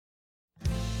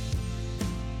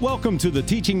Welcome to the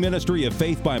teaching ministry of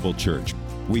Faith Bible Church.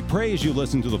 We pray as you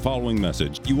listen to the following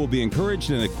message, you will be encouraged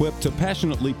and equipped to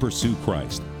passionately pursue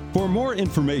Christ. For more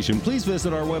information, please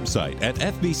visit our website at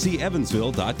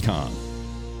fbcevansville.com.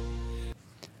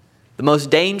 The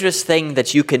most dangerous thing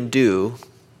that you can do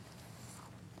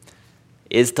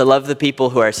is to love the people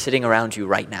who are sitting around you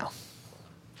right now.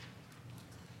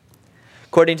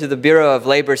 According to the Bureau of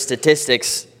Labor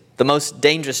Statistics, the most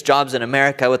dangerous jobs in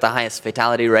America with the highest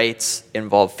fatality rates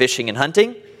involve fishing and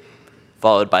hunting,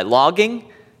 followed by logging,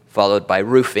 followed by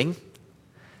roofing.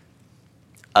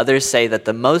 Others say that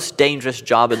the most dangerous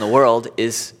job in the world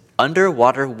is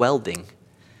underwater welding,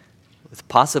 with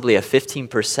possibly a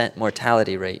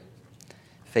 15%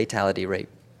 fatality rate.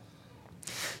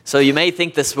 So you may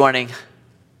think this morning,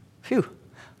 phew,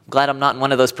 I'm glad I'm not in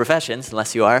one of those professions,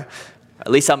 unless you are. At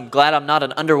least I'm glad I'm not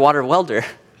an underwater welder.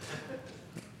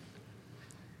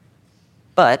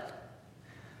 But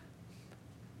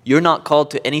you're not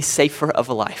called to any safer of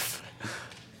a life.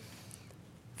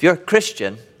 If you're a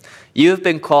Christian, you have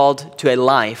been called to a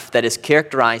life that is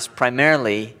characterized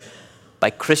primarily by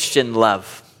Christian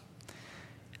love.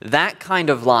 That kind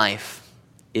of life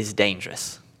is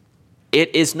dangerous.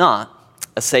 It is not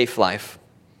a safe life.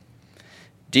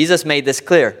 Jesus made this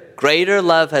clear. Greater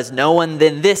love has no one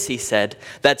than this, he said,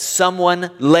 that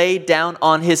someone lay down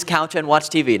on his couch and watch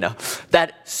TV. No,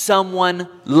 that someone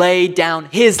lay down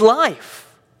his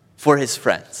life for his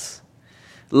friends.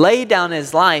 Lay down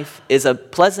his life is a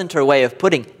pleasanter way of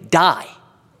putting die.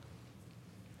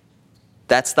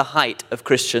 That's the height of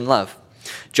Christian love.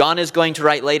 John is going to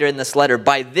write later in this letter,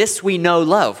 by this we know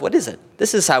love. What is it?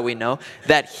 This is how we know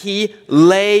that he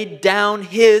laid down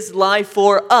his life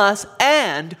for us,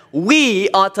 and we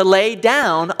ought to lay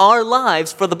down our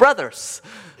lives for the brothers.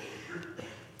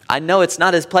 I know it's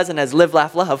not as pleasant as live,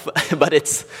 laugh, love, but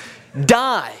it's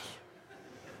die.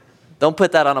 Don't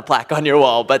put that on a plaque on your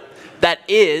wall, but that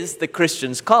is the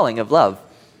Christian's calling of love.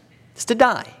 It's to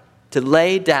die, to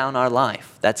lay down our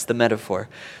life. That's the metaphor.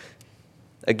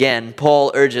 Again,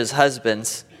 Paul urges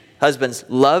husbands,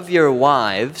 love your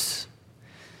wives,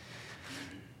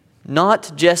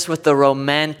 not just with the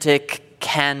romantic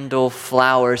candle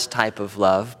flowers type of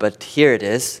love, but here it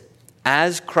is,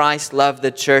 as Christ loved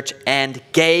the church and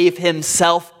gave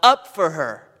himself up for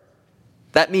her.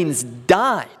 That means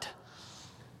died.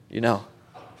 You know,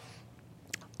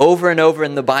 over and over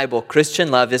in the Bible,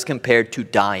 Christian love is compared to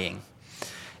dying,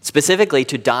 specifically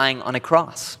to dying on a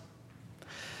cross.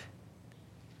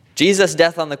 Jesus'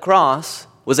 death on the cross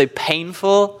was a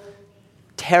painful,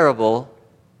 terrible,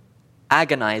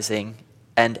 agonizing,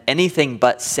 and anything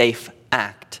but safe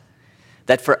act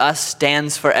that for us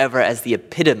stands forever as the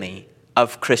epitome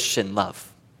of Christian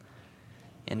love.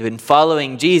 And in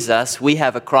following Jesus, we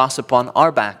have a cross upon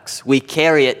our backs. We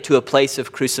carry it to a place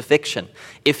of crucifixion.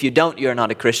 If you don't, you're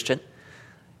not a Christian.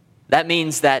 That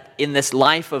means that in this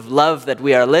life of love that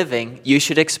we are living, you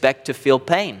should expect to feel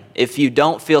pain. If you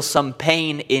don't feel some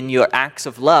pain in your acts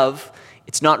of love,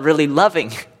 it's not really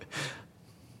loving.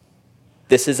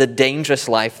 This is a dangerous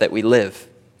life that we live.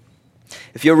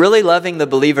 If you're really loving the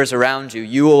believers around you,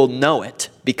 you will know it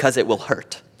because it will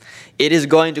hurt. It is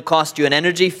going to cost you an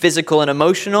energy, physical and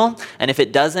emotional, and if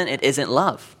it doesn't, it isn't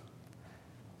love.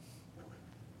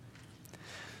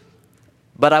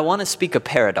 But I want to speak a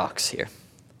paradox here.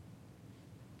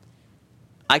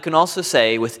 I can also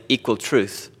say with equal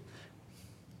truth,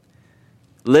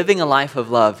 living a life of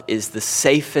love is the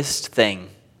safest thing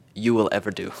you will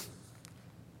ever do.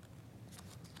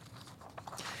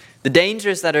 The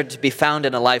dangers that are to be found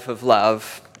in a life of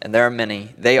love, and there are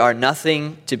many, they are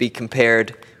nothing to be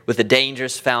compared with the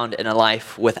dangers found in a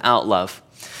life without love.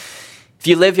 If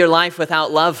you live your life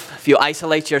without love, if you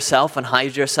isolate yourself and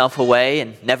hide yourself away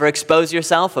and never expose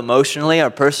yourself emotionally or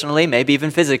personally, maybe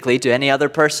even physically, to any other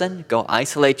person, go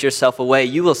isolate yourself away,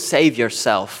 you will save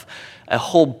yourself a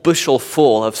whole bushel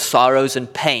full of sorrows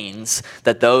and pains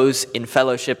that those in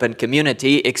fellowship and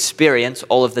community experience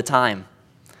all of the time.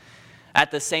 At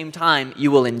the same time,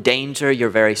 you will endanger your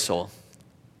very soul.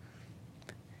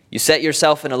 You set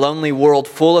yourself in a lonely world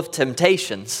full of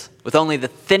temptations with only the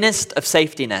thinnest of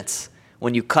safety nets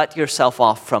when you cut yourself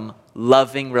off from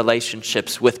loving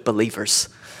relationships with believers.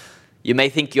 You may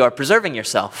think you are preserving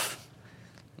yourself,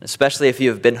 especially if you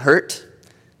have been hurt.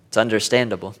 It's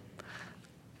understandable.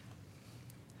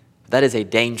 That is a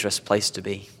dangerous place to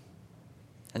be.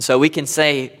 And so we can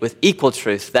say with equal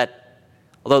truth that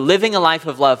although living a life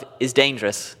of love is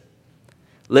dangerous,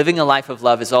 living a life of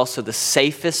love is also the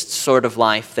safest sort of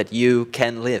life that you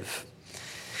can live.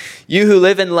 You who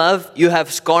live in love, you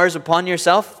have scars upon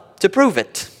yourself to prove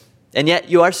it. And yet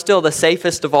you are still the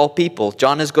safest of all people.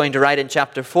 John is going to write in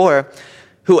chapter 4,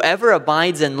 whoever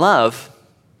abides in love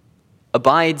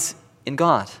abides in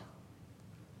God.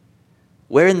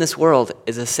 Where in this world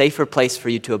is a safer place for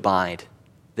you to abide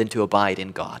than to abide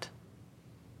in God?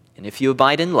 And if you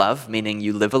abide in love, meaning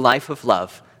you live a life of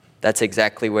love, that's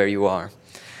exactly where you are.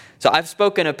 So I've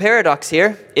spoken a paradox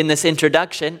here in this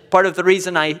introduction. Part of the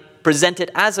reason I present it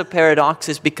as a paradox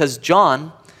is because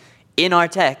John, in our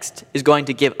text, is going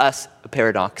to give us a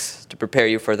paradox to prepare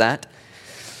you for that.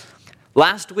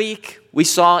 Last week, we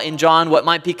saw in John what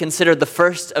might be considered the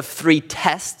first of 3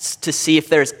 tests to see if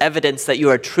there's evidence that you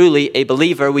are truly a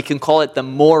believer. We can call it the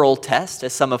moral test,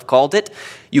 as some have called it.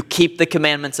 You keep the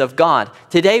commandments of God.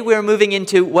 Today, we're moving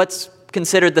into what's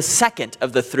considered the second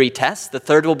of the 3 tests. The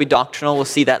third will be doctrinal. We'll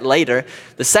see that later.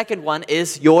 The second one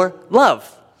is your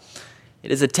love.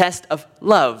 It is a test of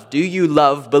love. Do you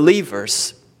love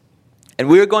believers? And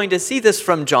we're going to see this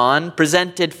from John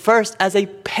presented first as a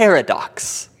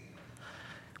paradox.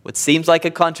 What seems like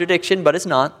a contradiction, but it's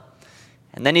not.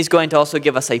 And then he's going to also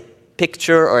give us a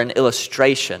picture or an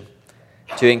illustration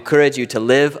to encourage you to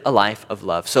live a life of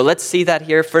love. So let's see that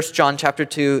here. 1 John chapter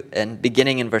 2 and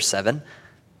beginning in verse 7.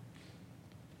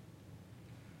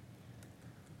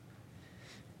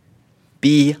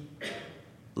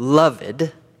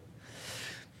 Beloved,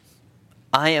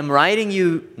 I am writing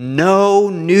you no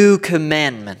new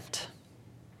commandment,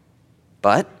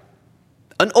 but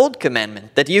an old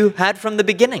commandment that you had from the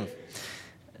beginning.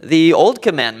 The old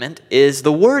commandment is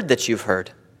the word that you've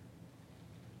heard.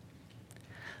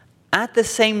 At the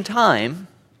same time,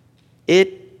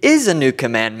 it is a new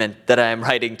commandment that I am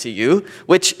writing to you,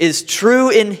 which is true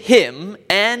in him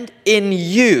and in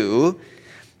you,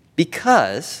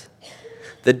 because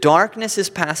the darkness is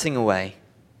passing away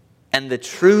and the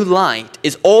true light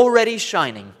is already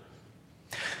shining.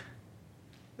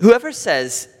 Whoever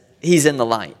says he's in the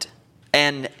light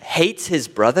and hates his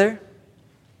brother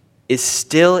is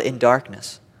still in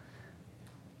darkness.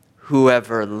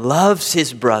 Whoever loves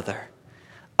his brother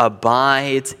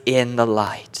abides in the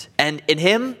light, and in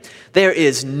him there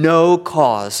is no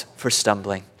cause for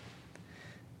stumbling.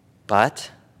 But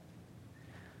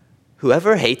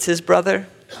whoever hates his brother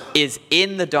is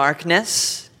in the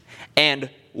darkness and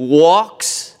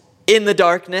walks in the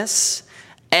darkness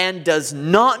and does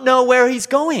not know where he's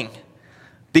going,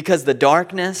 because the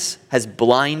darkness has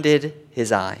blinded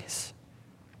his eyes.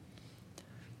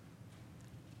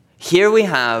 Here we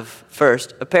have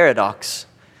first a paradox.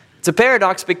 It's a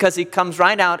paradox because he comes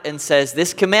right out and says,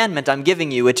 this commandment I'm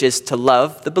giving you, which is to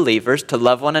love the believers, to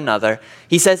love one another,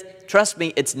 he says, trust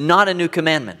me, it's not a new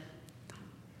commandment.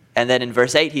 And then in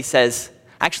verse 8 he says,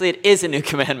 actually it is a new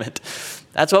commandment.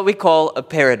 That's what we call a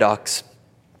paradox.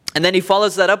 And then he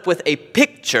follows that up with a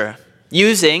picture,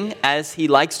 using, as he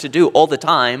likes to do all the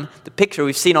time, the picture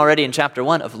we've seen already in chapter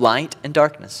 1 of light and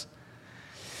darkness.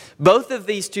 Both of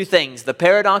these two things, the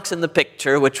paradox and the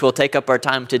picture, which will take up our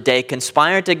time today,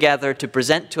 conspire together to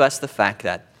present to us the fact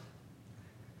that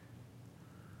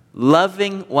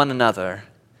loving one another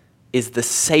is the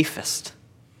safest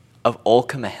of all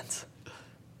commands.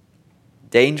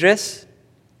 Dangerous,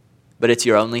 but it's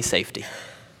your only safety.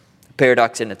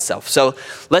 Paradox in itself. So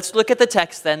let's look at the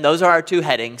text then. Those are our 2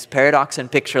 headings, paradox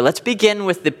and picture. Let's begin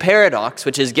with the paradox,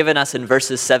 which is given us in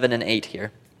verses 7 and 8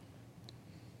 here.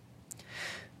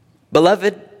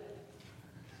 Beloved,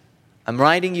 I'm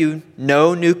writing you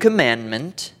no new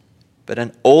commandment, but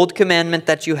an old commandment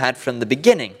that you had from the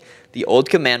beginning. The old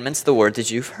commandment's the word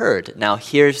that you've heard. Now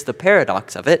here's the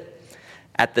paradox of it.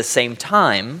 At the same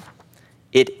time,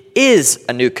 it is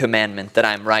a new commandment that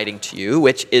I'm writing to you,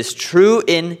 which is true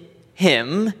in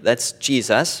him, that's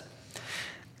Jesus,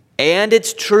 and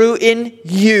it's true in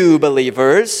you,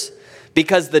 believers,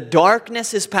 because the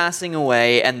darkness is passing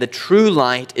away and the true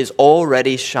light is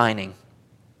already shining.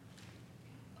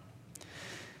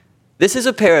 This is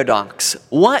a paradox.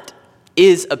 What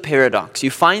is a paradox? You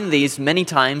find these many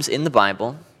times in the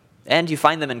Bible, and you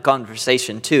find them in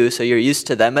conversation too, so you're used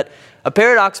to them. But a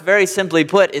paradox, very simply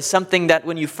put, is something that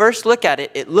when you first look at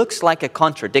it, it looks like a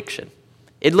contradiction.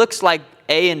 It looks like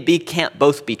A and B can't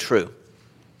both be true.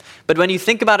 But when you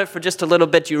think about it for just a little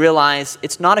bit, you realize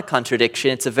it's not a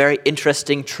contradiction. It's a very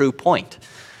interesting, true point.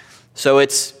 So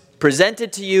it's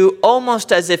presented to you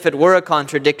almost as if it were a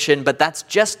contradiction, but that's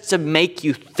just to make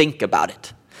you think about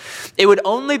it. It would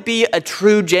only be a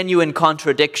true, genuine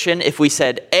contradiction if we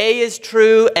said A is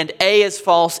true and A is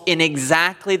false in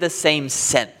exactly the same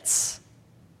sense.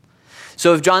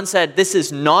 So if John said, this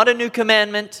is not a new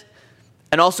commandment,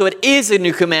 and also it is a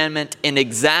new commandment in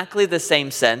exactly the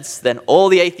same sense, then all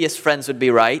the atheist friends would be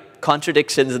right.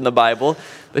 Contradictions in the Bible.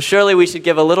 But surely we should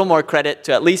give a little more credit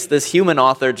to at least this human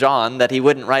author, John, that he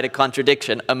wouldn't write a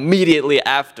contradiction immediately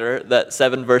after that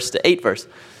 7 verse to 8 verse.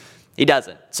 He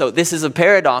doesn't. So this is a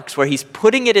paradox where he's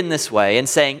putting it in this way and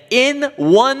saying, in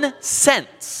one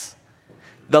sense,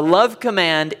 the love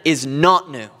command is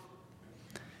not new.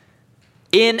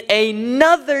 In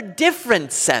another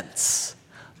different sense,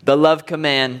 the love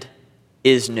command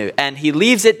is new. And he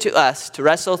leaves it to us to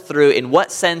wrestle through in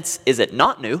what sense is it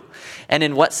not new, and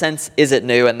in what sense is it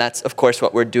new, and that's, of course,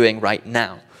 what we're doing right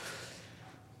now.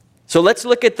 So let's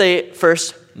look at the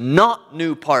first not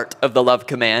new part of the love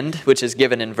command, which is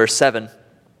given in verse 7.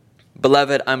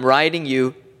 Beloved, I'm writing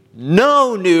you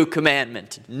no new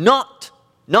commandment, not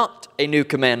a new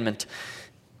commandment.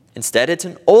 Instead, it's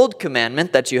an old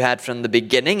commandment that you had from the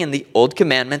beginning, and the old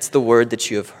commandment's the word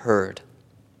that you have heard.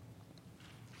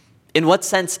 In what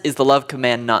sense is the love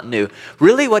command not new?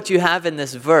 Really, what you have in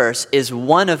this verse is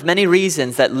one of many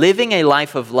reasons that living a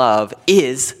life of love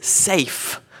is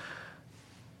safe.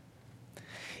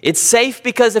 It's safe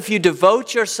because if you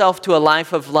devote yourself to a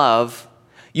life of love,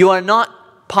 you are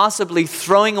not possibly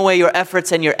throwing away your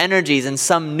efforts and your energies in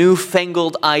some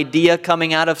newfangled idea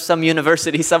coming out of some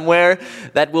university somewhere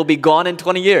that will be gone in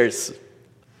 20 years.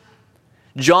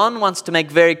 John wants to make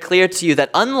very clear to you that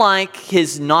unlike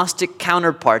his Gnostic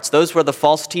counterparts, those were the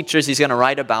false teachers he's going to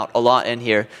write about a lot in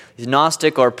here, these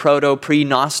Gnostic or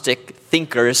pre-Gnostic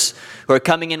thinkers who are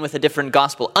coming in with a different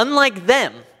gospel. Unlike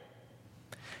them,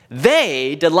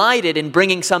 they delighted in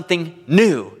bringing something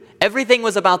new. Everything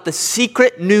was about the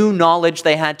secret new knowledge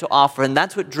they had to offer, and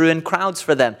that's what drew in crowds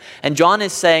for them. And John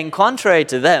is saying, contrary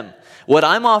to them, what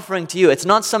I'm offering to you, it's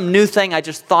not some new thing I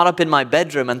just thought up in my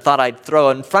bedroom and thought I'd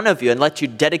throw in front of you and let you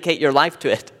dedicate your life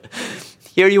to it.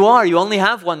 Here you are, you only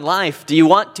have one life. Do you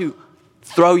want to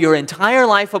throw your entire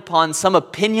life upon some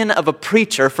opinion of a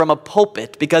preacher from a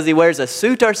pulpit because he wears a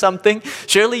suit or something?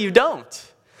 Surely you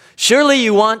don't. Surely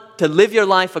you want to live your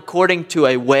life according to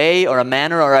a way or a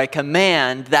manner or a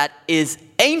command that is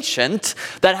ancient,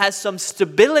 that has some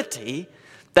stability,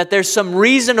 that there's some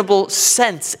reasonable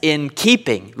sense in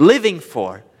keeping, living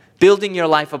for, building your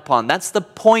life upon. That's the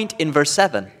point in verse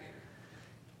 7.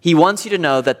 He wants you to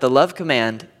know that the love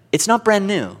command, it's not brand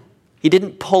new. He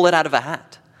didn't pull it out of a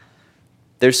hat.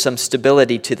 There's some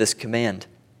stability to this command.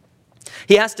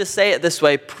 He has to say it this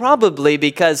way probably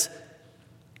because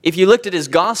if you looked at his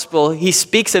gospel, he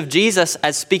speaks of Jesus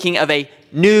as speaking of a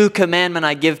new commandment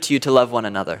I give to you to love one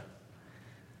another.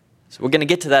 So we're going to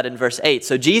get to that in verse 8.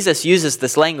 So Jesus uses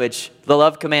this language, the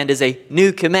love command is a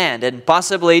new command. And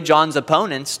possibly John's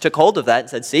opponents took hold of that and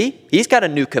said, see, he's got a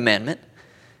new commandment.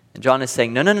 And John is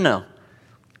saying, no.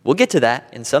 We'll get to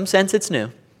that. In some sense, it's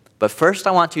new. But first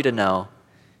I want you to know,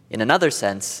 in another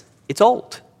sense, it's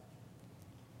old.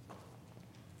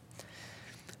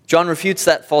 John refutes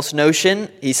that false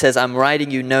notion. He says, I'm writing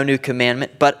you no new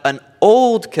commandment, but an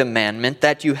old commandment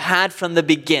that you had from the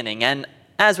beginning. And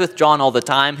as with John all the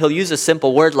time, he'll use a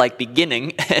simple word like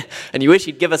beginning, and you wish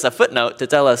he'd give us a footnote to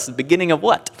tell us the beginning of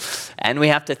what. And we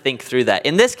have to think through that.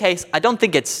 In this case, I don't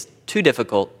think it's too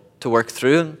difficult to work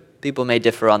through. People may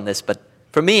differ on this, but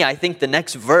for me, I think the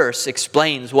next verse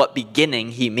explains what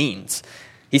beginning he means.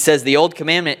 He says, the old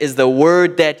commandment is the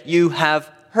word that you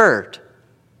have heard.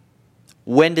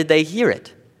 When did they hear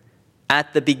it?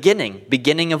 At the beginning.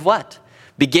 Beginning of what?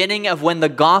 Beginning of when the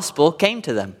gospel came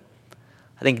to them.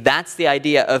 I think that's the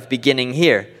idea of beginning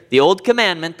here. The old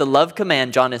commandment, the love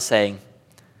command, John is saying,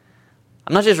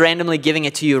 I'm not just randomly giving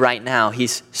it to you right now.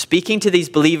 He's speaking to these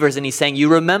believers and he's saying, you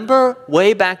remember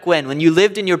way back when you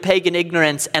lived in your pagan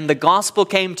ignorance and the gospel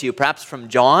came to you, perhaps from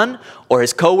John or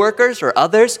his co-workers or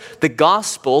others. The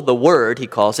gospel, the word he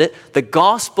calls it, the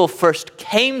gospel first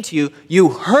came to you. You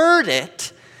heard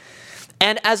it.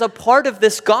 And as a part of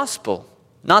this gospel,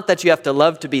 not that you have to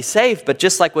love to be saved, but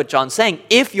just like what John's saying,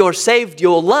 if you're saved,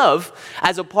 you'll love.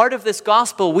 As a part of this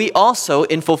gospel, we also,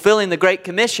 in fulfilling the Great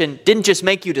Commission, didn't just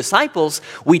make you disciples,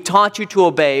 we taught you to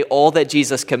obey all that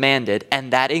Jesus commanded,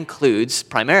 and that includes,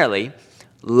 primarily,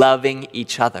 loving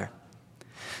each other.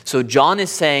 So John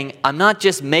is saying, I'm not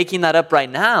just making that up right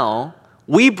now.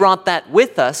 We brought that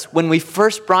with us when we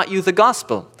first brought you the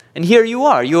gospel. And here you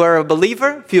are. You are a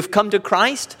believer. If you've come to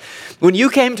Christ, when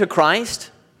you came to Christ,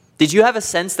 did you have a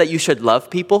sense that you should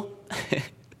love people?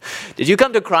 Did you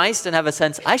come to Christ and have a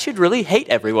sense, I should really hate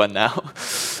everyone now?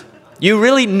 You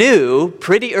really knew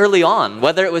pretty early on,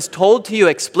 whether it was told to you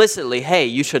explicitly, hey,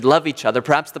 you should love each other,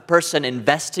 perhaps the person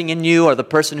investing in you or the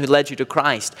person who led you to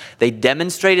Christ, they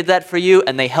demonstrated that for you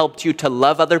and they helped you to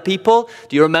love other people.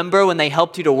 Do you remember when they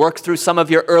helped you to work through some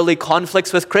of your early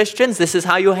conflicts with Christians? This is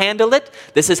how you handle it.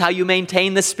 This is how you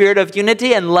maintain the spirit of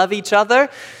unity and love each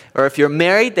other. Or if you're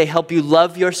married, they help you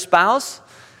love your spouse.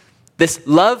 This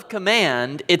love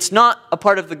command, it's not a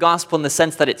part of the gospel in the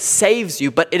sense that it saves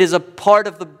you, but it is a part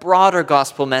of the broader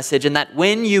gospel message, in that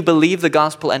when you believe the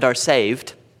gospel and are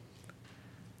saved,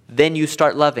 then you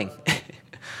start loving.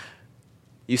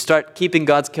 You start keeping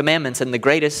God's commandments, and the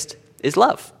greatest is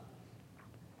love.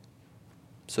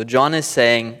 So John is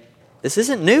saying, this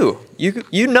isn't new.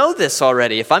 You know this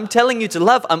already. If I'm telling you to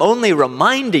love, I'm only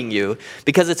reminding you,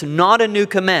 because it's not a new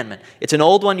commandment. It's an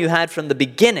old one you had from the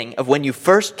beginning of when you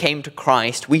first came to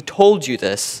Christ. We told you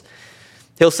this.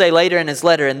 He'll say later in his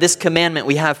letter, and this commandment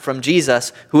we have from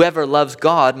Jesus, whoever loves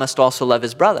God must also love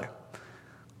his brother.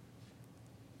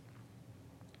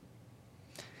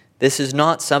 This is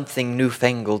not something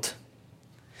newfangled.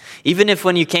 Even if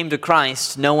when you came to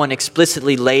Christ, no one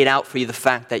explicitly laid out for you the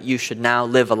fact that you should now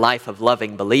live a life of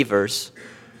loving believers,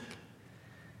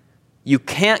 you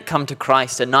can't come to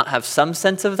Christ and not have some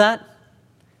sense of that.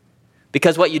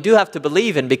 Because what you do have to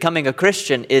believe in becoming a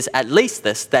Christian is at least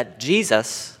this, that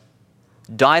Jesus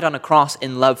died on a cross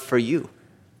in love for you.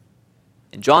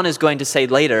 And John is going to say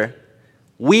later,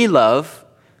 we love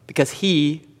because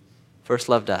he first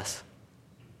loved us.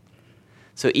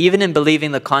 So even in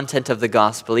believing the content of the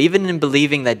gospel, even in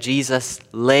believing that Jesus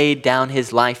laid down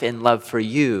his life in love for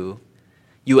you,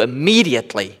 you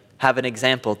immediately have an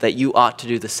example that you ought to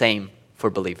do the same for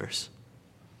believers.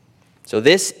 So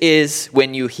this is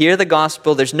when you hear the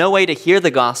gospel, there's no way to hear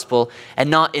the gospel and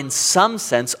not in some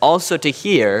sense also to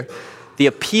hear the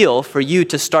appeal for you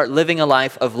to start living a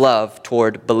life of love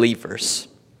toward believers.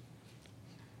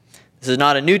 This is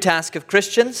not a new task of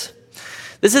Christians.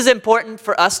 This is important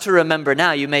for us to remember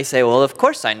now. You may say, well, of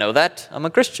course I know that. I'm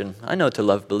a Christian. I know to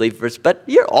love believers. But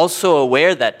you're also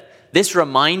aware that this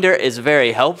reminder is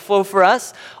very helpful for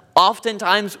us.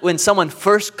 Oftentimes when someone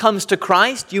first comes to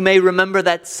Christ, you may remember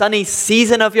that sunny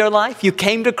season of your life. You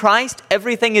came to Christ,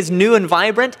 everything is new and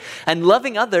vibrant, and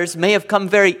loving others may have come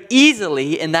very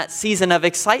easily in that season of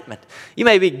excitement. You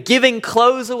may be giving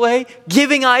clothes away,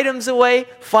 giving items away,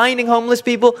 finding homeless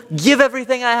people, give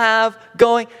everything I have,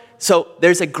 going. So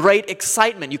there's a great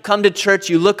excitement. You come to church,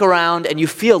 you look around, and you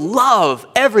feel love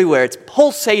everywhere. It's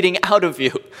pulsating out of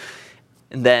you.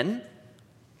 And then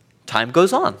time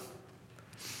goes on.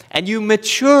 And you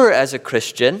mature as a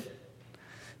Christian,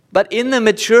 but in the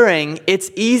maturing,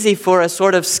 it's easy for a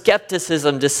sort of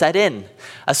skepticism to set in,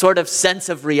 a sort of sense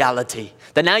of reality.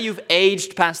 That now you've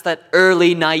aged past that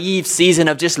early, naive season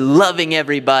of just loving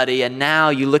everybody, and now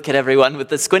you look at everyone with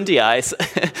the squinty eyes.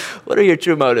 What are your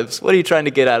true motives? What are you trying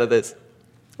to get out of this?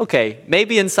 Okay,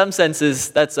 maybe in some senses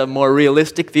that's a more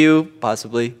realistic view,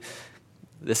 possibly,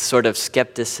 this sort of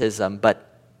skepticism.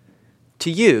 But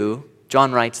to you,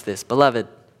 John writes this, beloved,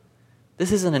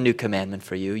 this isn't a new commandment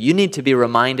for you. You need to be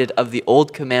reminded of the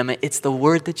old commandment. It's the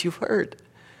word that you've heard.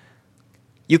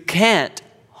 You can't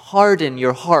harden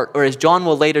your heart, or as John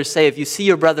will later say, if you see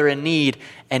your brother in need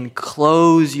and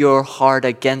close your heart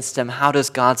against him, how does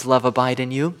God's love abide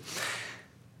in you?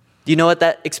 Do you know what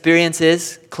that experience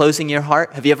is? Closing your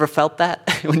heart? Have you ever felt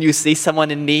that when you see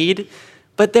someone in need?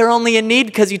 But they're only in need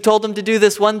because you told them to do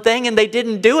this one thing and they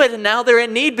didn't do it, and now they're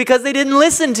in need because they didn't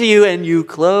listen to you, and you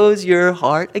close your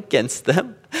heart against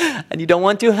them and you don't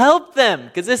want to help them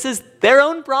because this is their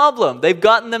own problem. They've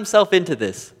gotten themselves into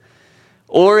this.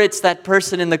 Or it's that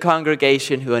person in the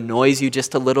congregation who annoys you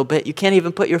just a little bit. You can't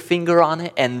even put your finger on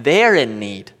it, and they're in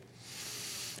need.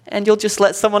 And you'll just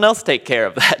let someone else take care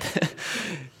of that.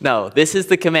 No, this is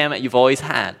the commandment you've always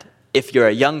had. If you're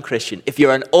a young Christian, if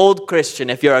you're an old Christian,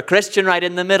 if you're a Christian right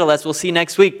in the middle, as we'll see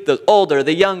next week, the older,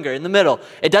 the younger, in the middle,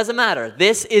 it doesn't matter.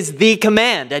 This is the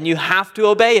command, and you have to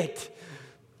obey it.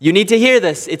 You need to hear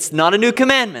this. It's not a new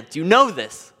commandment. You know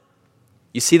this.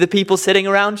 You see the people sitting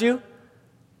around you?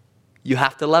 You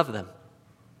have to love them.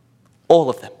 All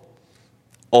of them.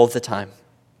 All the time.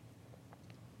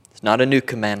 It's not a new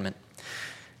commandment.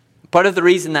 Part of the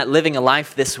reason that living a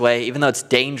life this way, even though it's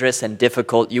dangerous and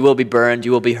difficult, you will be burned,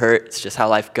 you will be hurt, it's just how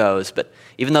life goes. But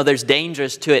even though there's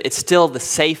dangers to it, it's still the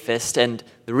safest. And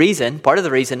the reason, part of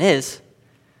the reason is,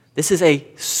 this is a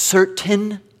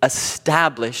certain,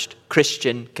 established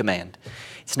Christian command.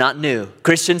 It's not new.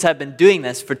 Christians have been doing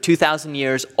this for 2,000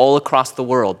 years all across the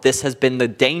world. This has been the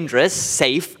dangerous,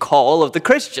 safe call of the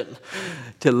Christian,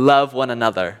 to love one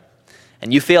another.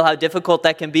 And you feel how difficult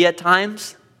that can be at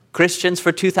times? Christians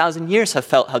for 2,000 years have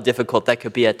felt how difficult that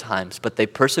could be at times, but they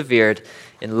persevered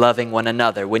in loving one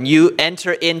another. When you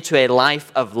enter into a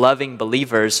life of loving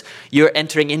believers, you're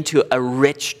entering into a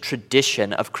rich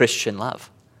tradition of Christian love.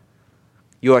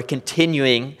 You are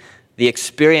continuing the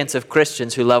experience of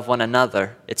Christians who love one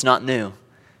another. It's not new.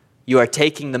 You are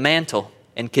taking the mantle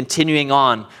and continuing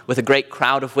on with a great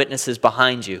crowd of witnesses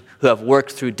behind you who have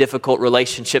worked through difficult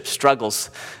relationship struggles,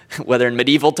 whether in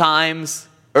medieval times,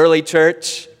 early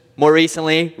church, more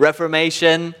recently,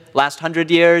 Reformation, last 100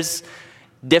 years,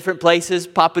 different places,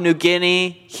 Papua New Guinea,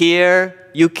 here,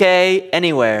 UK,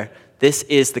 anywhere. This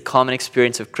is the common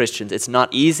experience of Christians. It's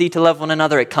not easy to love one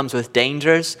another. It comes with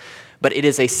dangers, but it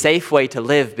is a safe way to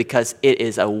live because it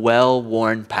is a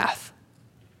well-worn path.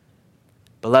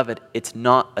 Beloved, it's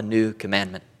not a new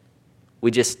commandment.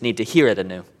 We just need to hear it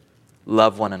anew.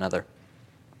 Love one another.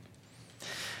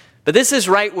 But this is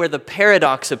right where the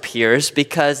paradox appears,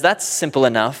 because that's simple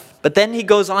enough. But then he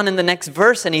goes on in the next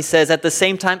verse and he says, at the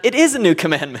same time, it is a new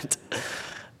commandment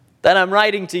that I'm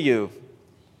writing to you.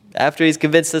 After he's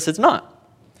convinced us it's not.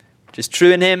 Which is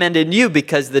true in him and in you,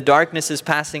 because the darkness is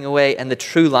passing away and the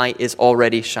true light is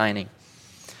already shining.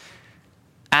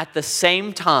 At the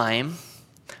same time,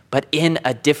 but in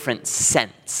a different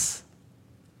sense,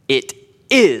 it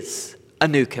is a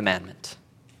new commandment.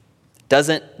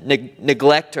 Doesn't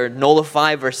neglect or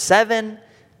nullify verse 7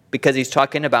 because he's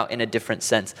talking about in a different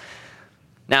sense.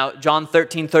 Now, John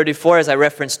 13:34, as I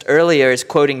referenced earlier, is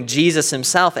quoting Jesus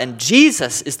himself, and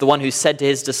Jesus is the one who said to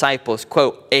his disciples,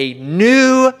 quote, "A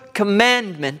new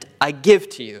commandment I give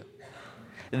to you,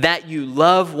 that you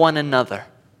love one another.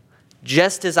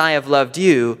 Just as I have loved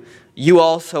you, you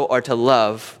also are to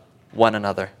love one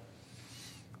another."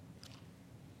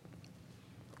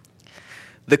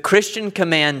 The Christian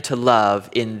command to love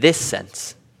in this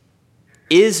sense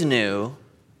is new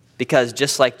because,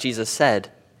 just like Jesus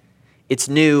said, it's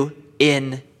new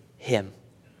in him.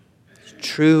 It's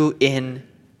true in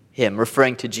him,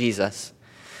 referring to Jesus.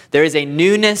 There is a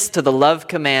newness to the love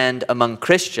command among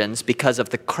Christians because of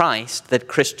the Christ that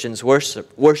Christians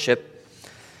worship.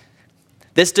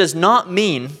 This does not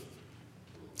mean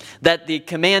that the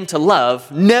command to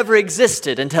love never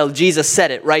existed until Jesus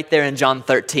said it right there in John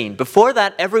 13. Before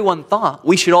that, everyone thought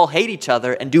we should all hate each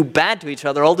other and do bad to each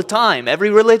other all the time.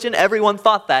 Every religion, everyone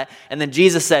thought that. And then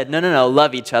Jesus said, no,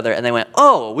 love each other. And they went,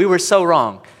 oh, we were so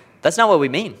wrong. That's not what we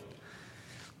mean.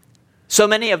 So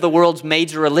many of the world's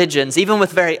major religions, even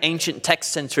with very ancient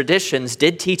texts and traditions,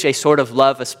 did teach a sort of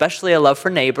love, especially a love for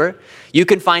neighbor. You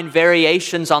can find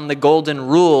variations on the golden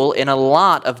rule in a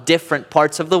lot of different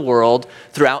parts of the world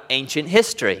throughout ancient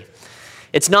history.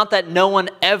 It's not that no one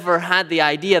ever had the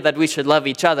idea that we should love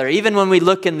each other. Even when we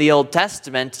look in the Old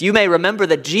Testament, you may remember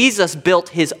that Jesus built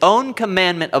his own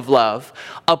commandment of love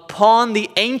upon the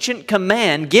ancient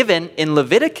command given in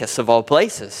Leviticus, of all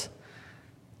places.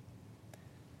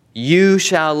 You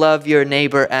shall love your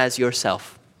neighbor as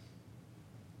yourself.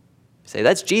 You say,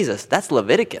 that's Jesus. That's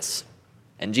Leviticus.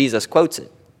 And Jesus quotes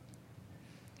it.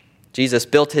 Jesus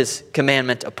built his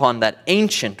commandment upon that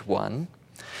ancient one.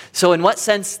 So in what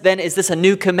sense then is this a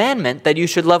new commandment that you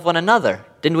should love one another?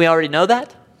 Didn't we already know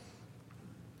that?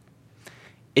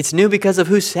 It's new because of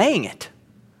who's saying it.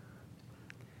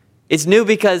 It's new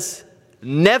because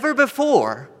never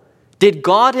before did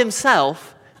God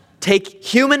himself take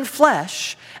human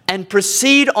flesh and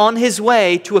proceed on his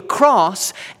way to a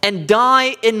cross and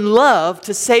die in love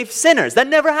to save sinners. That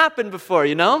never happened before,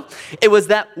 you know? It was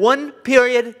that one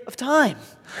period of time.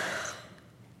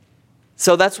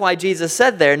 So that's why Jesus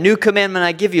said there, new commandment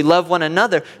I give you, love one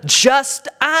another, just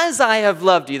as I have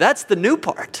loved you. That's the new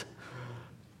part.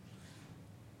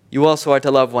 You also are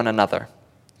to love one another.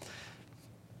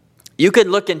 You could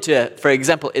look into, for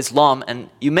example, Islam, and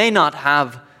you may not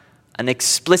have an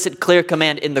explicit, clear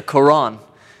command in the Quran,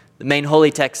 the main holy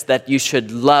text, that you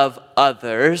should love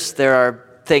others. There are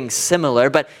things similar,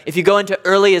 but if you go into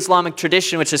early Islamic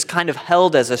tradition, which is kind of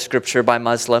held as a scripture by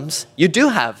Muslims, you do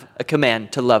have a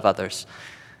command to love others.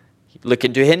 Look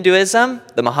into Hinduism,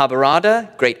 the Mahabharata,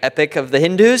 great epic of the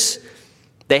Hindus.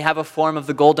 They have a form of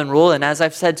the golden rule, and as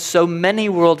I've said, so many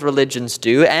world religions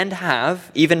do and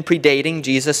have, even predating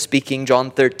Jesus speaking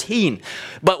John 13.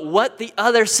 But what the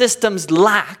other systems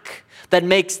lack that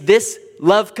makes this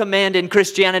love command in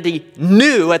Christianity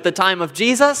new at the time of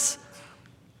Jesus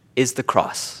is the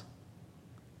cross.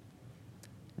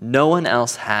 No one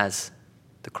else has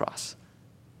the cross.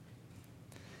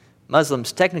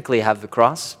 Muslims technically have the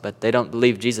cross, but they don't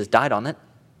believe Jesus died on it.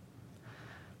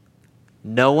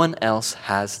 No one else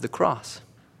has the cross.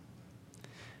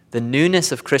 The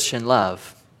newness of Christian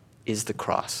love is the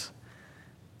cross.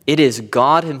 It is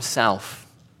God himself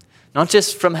Not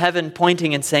just from heaven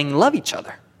pointing and saying, love each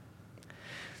other.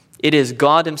 It is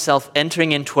God himself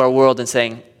entering into our world and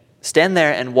saying, stand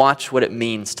there and watch what it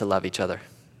means to love each other.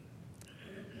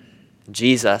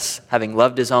 Jesus, having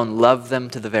loved his own, loved them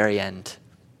to the very end.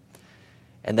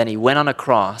 And then he went on a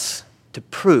cross to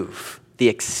prove the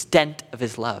extent of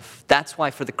his love. That's why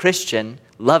for the Christian,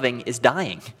 loving is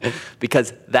dying,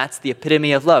 because that's the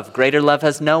epitome of love. Greater love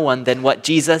has no one than what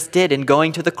Jesus did in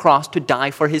going to the cross to die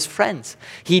for his friends.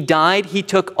 He died, he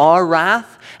took our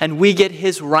wrath, and we get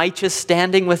his righteous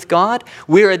standing with God.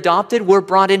 We're adopted, we're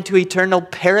brought into eternal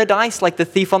paradise like the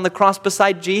thief on the cross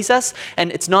beside Jesus,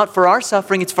 and it's not for our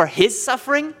suffering, it's for his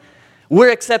suffering.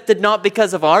 We're accepted not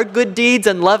because of our good deeds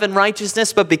and love and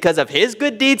righteousness, but because of his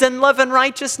good deeds and love and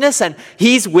righteousness. And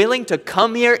he's willing to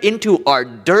come here into our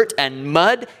dirt and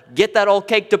mud, get that all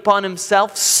caked upon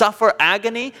himself, suffer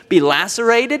agony, be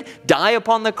lacerated, die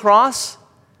upon the cross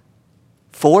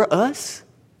for us.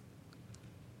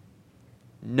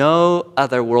 No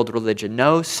other world religion,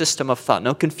 no system of thought,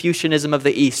 no Confucianism of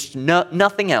the East,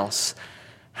 nothing else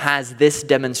has this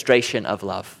demonstration of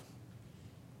love.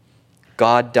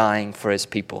 God dying for his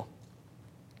people.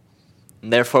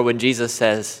 And therefore, when Jesus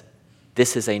says,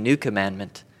 this is a new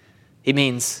commandment, he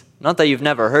means not that you've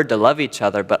never heard to love each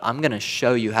other, but I'm going to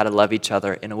show you how to love each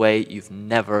other in a way you've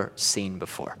never seen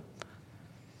before.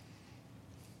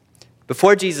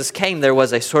 Before Jesus came, there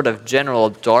was a sort of general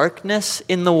darkness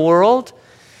in the world.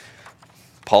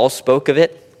 Paul spoke of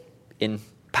it. In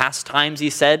past times, he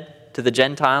said to the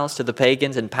Gentiles, to the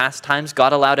pagans, in past times,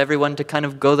 God allowed everyone to kind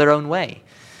of go their own way.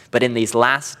 But in these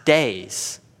last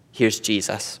days, here's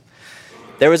Jesus.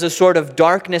 There was a sort of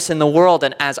darkness in the world,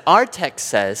 and as our text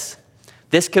says,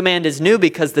 this command is new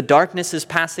because the darkness is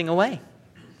passing away,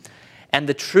 and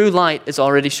the true light is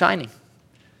already shining.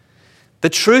 The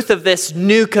truth of this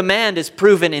new command is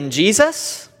proven in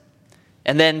Jesus,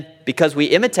 and then because we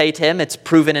imitate him, it's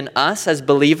proven in us as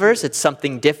believers. It's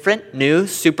something different, new,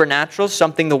 supernatural,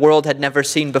 something the world had never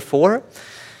seen before.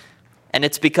 And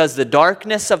it's because the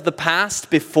darkness of the past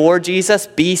before Jesus,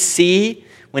 BC,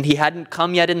 when he hadn't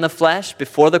come yet in the flesh,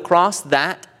 before the cross,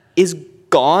 that is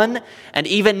gone. And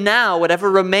even now, whatever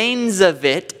remains of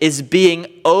it is being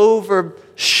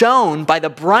overshone by the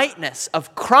brightness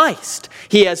of Christ.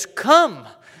 He has come.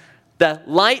 The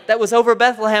light that was over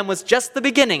Bethlehem was just the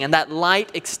beginning, and that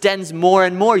light extends more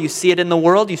and more. You see it in the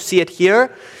world, you see it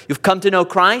here. You've come to know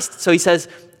Christ. So he says,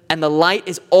 and the light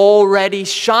is already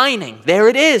shining. There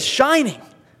it is, shining.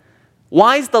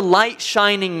 Why is the light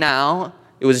shining now?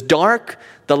 It was dark,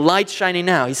 the light's shining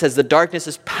now. He says the darkness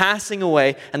is passing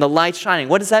away and the light's shining.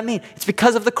 What does that mean? It's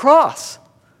because of the cross.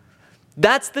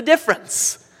 That's the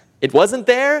difference. It wasn't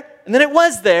there, and then it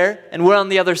was there, and we're on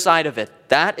the other side of it.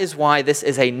 That is why this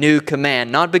is a new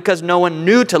command. Not because no one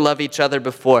knew to love each other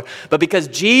before, but because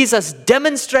Jesus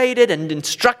demonstrated and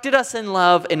instructed us in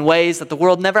love in ways that the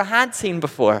world never had seen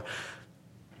before.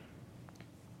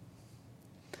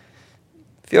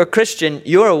 If you're a Christian,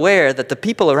 you're aware that the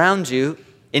people around you,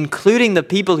 including the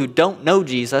people who don't know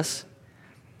Jesus,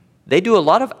 they do a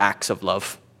lot of acts of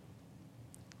love.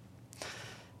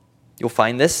 You'll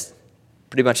find this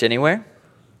pretty much anywhere.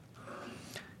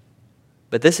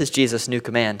 But this is Jesus' new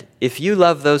command. If you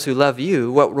love those who love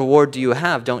you, what reward do you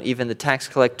have? Don't even the tax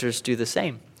collectors do the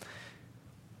same?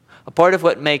 A part of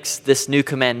what makes this new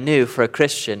command new for a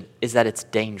Christian is that it's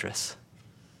dangerous.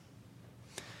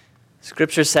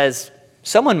 Scripture says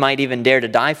someone might even dare to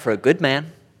die for a good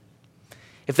man.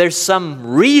 If there's some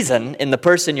reason in the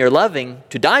person you're loving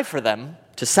to die for them,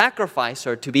 to sacrifice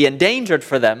or to be endangered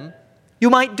for them, you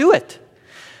might do it.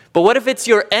 But what if it's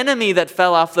your enemy that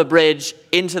fell off the bridge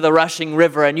into the rushing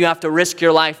river and you have to risk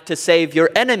your life to save your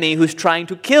enemy who's trying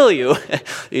to kill you?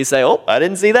 You say, oh, I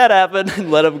didn't see that happen,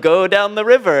 and let him go down the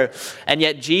river. And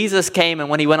yet Jesus came, and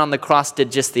when he went on the cross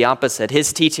did just the opposite.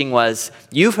 His teaching was,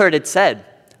 you've heard it said,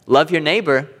 love your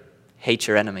neighbor, hate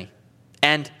your enemy.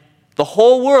 And the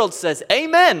whole world says,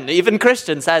 amen, even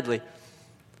Christians, sadly.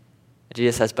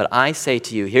 Jesus says, but I say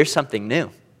to you, here's something new.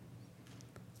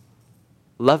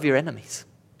 Love your enemies.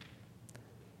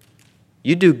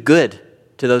 You do good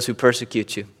to those who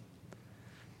persecute you.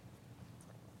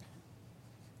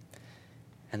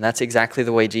 And that's exactly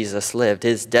the way Jesus lived.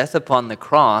 His death upon the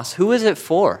cross, who was it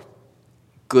for?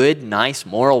 Good, nice,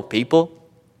 moral people?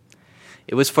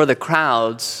 It was for the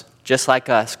crowds, just like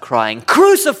us, crying,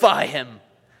 crucify him!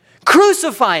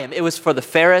 Crucify him! It was for the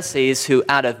Pharisees who,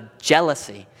 out of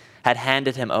jealousy, had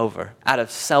handed him over, out of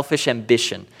selfish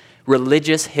ambition,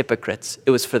 religious hypocrites.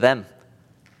 It was for them,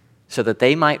 so that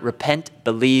they might repent,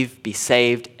 believe, be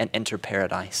saved, and enter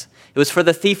paradise. It was for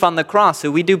the thief on the cross,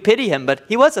 who we do pity him, but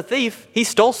he was a thief. He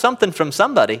stole something from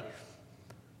somebody.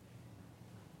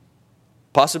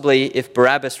 Possibly if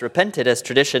Barabbas repented, as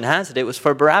tradition has it, it was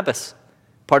for Barabbas,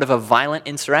 part of a violent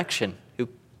insurrection who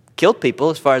killed people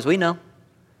as far as we know.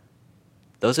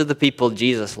 Those are the people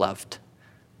Jesus loved.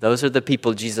 Those are the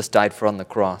people Jesus died for on the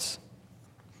cross.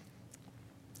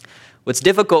 What's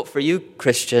difficult for you,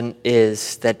 Christian,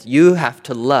 is that you have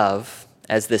to love,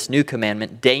 as this new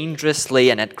commandment,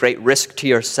 dangerously and at great risk to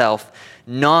yourself,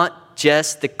 not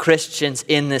just the Christians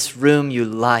in this room you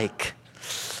like.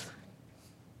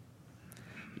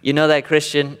 You know that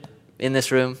Christian in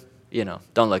this room? You know,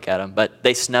 don't look at them, but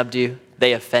they snubbed you,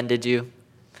 they offended you,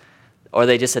 or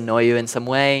they just annoy you in some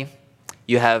way.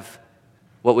 You have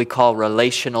what we call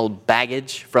relational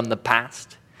baggage from the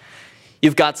past.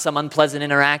 You've got some unpleasant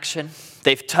interaction.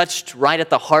 They've touched right at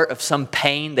the heart of some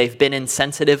pain. They've been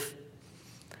insensitive.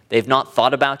 They've not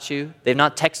thought about you. They've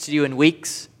not texted you in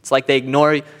weeks. It's like they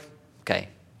ignore you. Okay,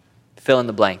 fill in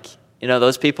the blank. You know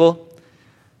those people?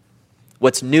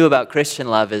 What's new about Christian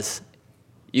love is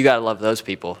you got to love those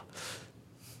people.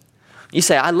 You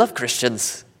say, I love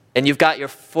Christians. And you've got your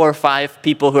 4 or 5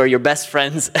 people who are your best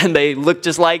friends, and they look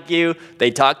just like you. They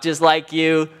talk just like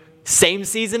you. Same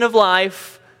season of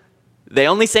life. They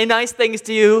only say nice things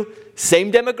to you. Same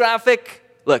demographic.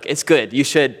 Look, it's good. You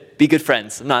should be good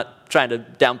friends. I'm not trying to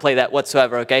downplay that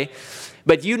whatsoever, okay?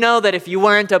 But you know that if you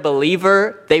weren't a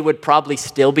believer, they would probably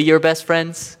still be your best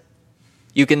friends.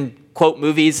 You can quote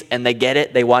movies, and they get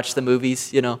it. They watch the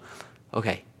movies, you know.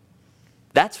 Okay,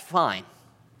 that's fine.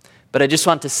 But I just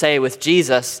want to say with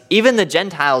Jesus, even the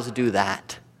Gentiles do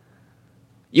that.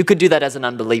 You could do that as an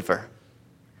unbeliever.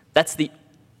 That's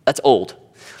old.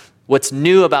 What's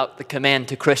new about the command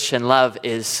to Christian love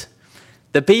is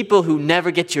the people who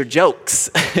never get your jokes.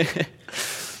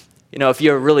 You know, if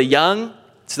you're really young,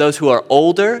 it's those who are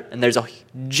older, and there's a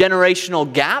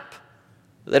generational gap.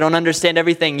 They don't understand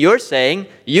everything you're saying.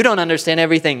 You don't understand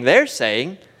everything they're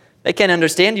saying. They can't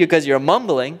understand you because you're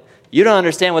mumbling. You don't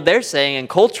understand what they're saying, and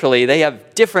culturally they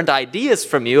have different ideas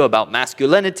from you about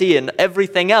masculinity and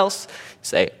everything else. You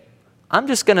say, I'm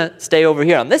just going to stay over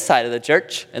here on this side of the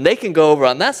church, and they can go over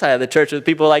on that side of the church with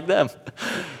people like them.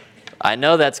 I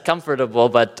know that's comfortable,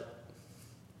 but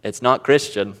it's not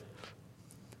Christian.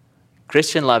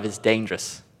 Christian love is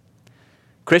dangerous.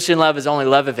 Christian love is only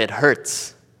love if it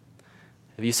hurts.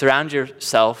 If you surround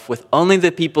yourself with only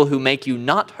the people who make you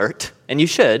not hurt, and you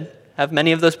should have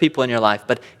many of those people in your life,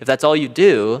 but if that's all you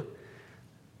do,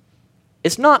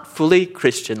 it's not fully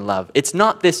Christian love. It's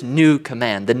not this new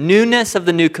command. The newness of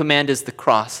the new command is the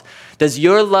cross. Does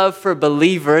your love for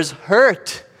believers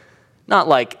hurt? Not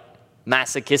like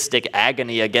masochistic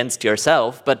agony against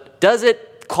yourself, but does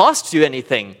it cost you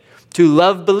anything to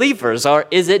love believers? Or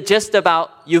is it just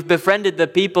about you've befriended the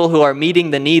people who are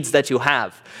meeting the needs that you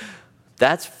have?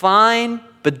 That's fine,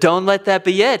 but don't let that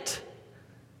be it.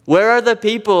 Where are the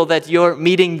people that you're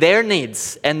meeting their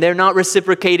needs and they're not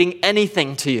reciprocating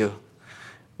anything to you?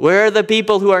 Where are the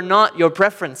people who are not your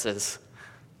preferences?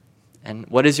 And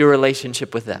what is your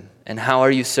relationship with them? And how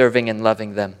are you serving and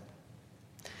loving them?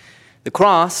 The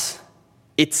cross,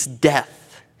 it's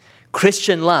death.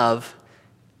 Christian love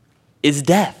is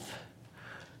death.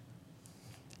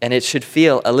 And it should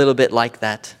feel a little bit like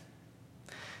that.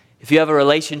 If you have a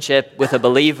relationship with a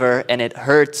believer and it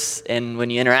hurts, and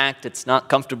when you interact, it's not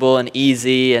comfortable and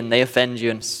easy, and they offend you,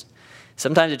 and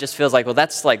sometimes it just feels like, well,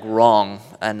 that's like wrong,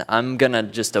 and I'm going to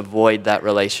just avoid that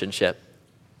relationship.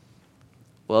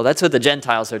 Well, that's what the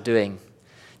Gentiles are doing.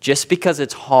 Just because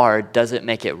it's hard doesn't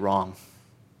make it wrong.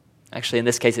 Actually, in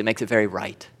this case, it makes it very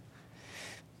right.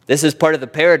 This is part of the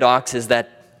paradox, is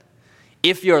that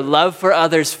if your love for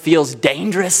others feels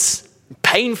dangerous,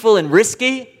 painful, and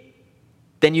risky,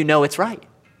 then you know it's right.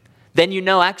 Then you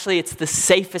know actually it's the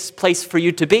safest place for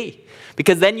you to be.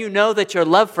 Because then you know that your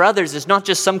love for others is not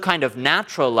just some kind of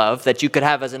natural love that you could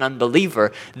have as an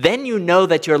unbeliever. Then you know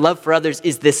that your love for others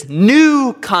is this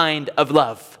new kind of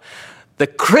love. The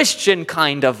Christian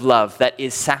kind of love that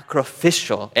is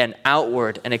sacrificial and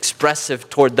outward and expressive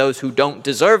toward those who don't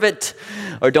deserve it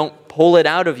or don't pull it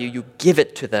out of you. You give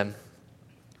it to them.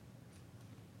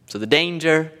 So the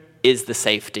danger is the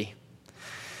safety.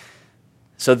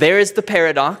 So there is the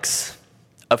paradox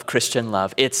of Christian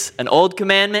love. It's an old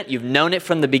commandment. You've known it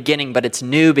from the beginning, but it's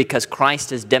new because Christ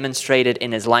has demonstrated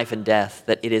in his life and death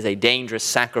that it is a dangerous,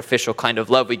 sacrificial kind of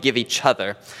love we give each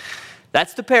other.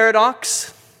 That's the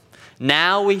paradox.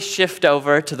 Now we shift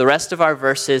over to the rest of our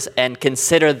verses and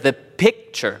consider the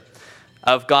picture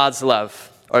of God's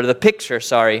love, or the picture,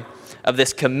 of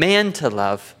this command to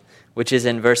love, which is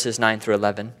in verses 9 through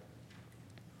 11.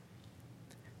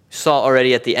 Saw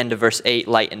already at the end of verse 8,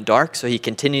 light and dark, so he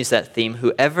continues that theme.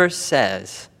 Whoever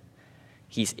says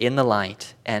he's in the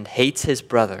light and hates his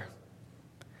brother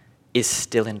is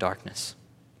still in darkness.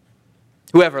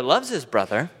 Whoever loves his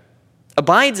brother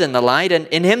abides in the light, and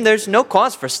in him there's no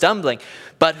cause for stumbling.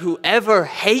 But whoever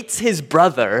hates his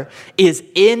brother is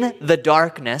in the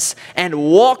darkness and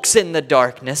walks in the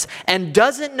darkness and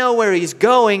doesn't know where he's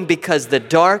going because the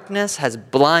darkness has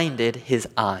blinded his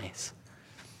eyes.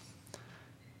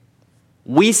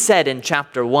 We said in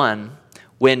chapter 1,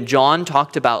 when John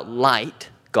talked about light,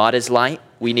 God is light,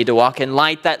 we need to walk in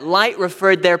light, that light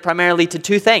referred there primarily to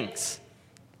two things.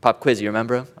 Pop quiz, you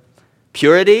remember?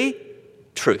 Purity,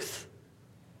 truth.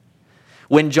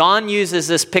 When John uses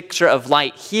this picture of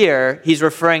light here, he's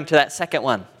referring to that second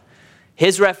one.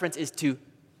 His reference is to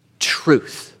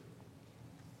truth.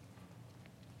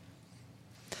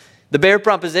 The bare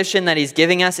proposition that he's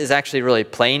giving us is actually really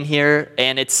plain here,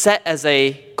 and it's set as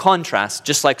a contrast,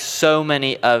 just like so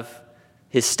many of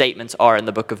his statements are in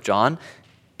the book of John.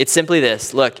 It's simply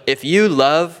this: look, if you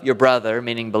love your brother,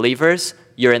 meaning believers,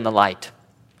 you're in the light.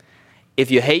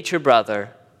 If you hate your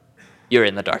brother, you're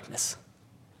in the darkness.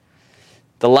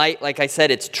 The light, like I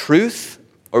said, it's truth,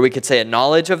 or we could say a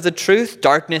knowledge of the truth.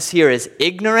 Darkness here is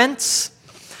ignorance.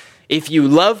 If you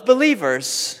love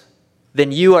believers,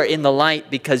 then you are in the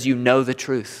light because you know the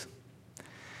truth.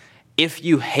 If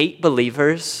you hate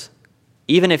believers,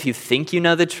 even if you think you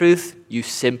know the truth, you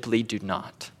simply do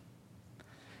not.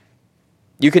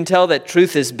 You can tell that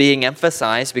truth is being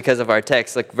emphasized because of our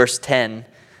text, like verse 10.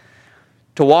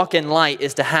 To walk in light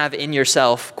is to have in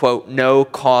yourself, quote, no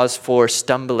cause for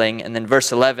stumbling. And then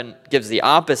verse 11 gives the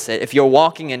opposite. If you're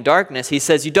walking in darkness, he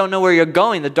says, you don't know where you're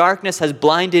going. The darkness has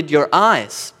blinded your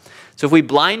eyes. So if we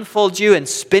blindfold you and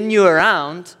spin you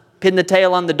around, pin the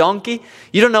tail on the donkey,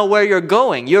 you don't know where you're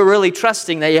going. You're really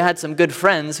trusting that you had some good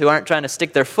friends who aren't trying to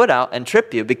stick their foot out and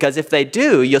trip you. Because if they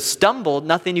do, you'll stumble,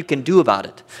 nothing you can do about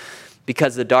it.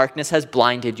 Because the darkness has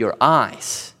blinded your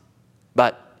eyes.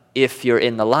 But if you're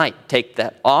in the light, take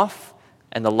that off,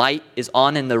 and the light is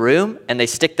on in the room, and they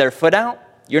stick their foot out,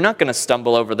 you're not going to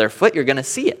stumble over their foot, you're going to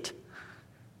see it.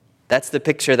 That's the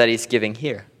picture that he's giving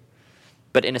here.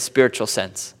 But in a spiritual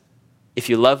sense, if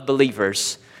you love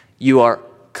believers, you are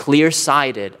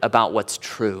clear-sighted about what's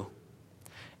true.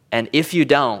 And if you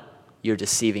don't, you're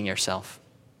deceiving yourself.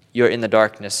 You're in the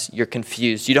darkness, you're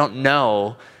confused, you don't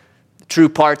know the true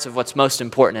parts of what's most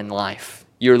important in life.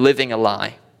 You're living a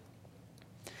lie.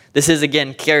 This is,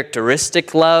 again,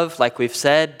 characteristic love, like we've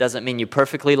said. Doesn't mean you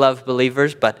perfectly love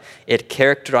believers, but it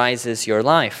characterizes your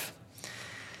life.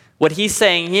 What he's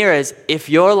saying here is, if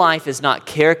your life is not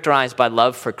characterized by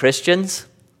love for Christians,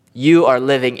 you are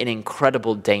living in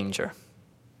incredible danger.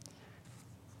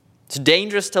 It's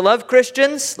dangerous to love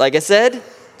Christians, like I said.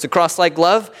 It's a cross-like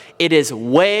love. It is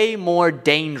way more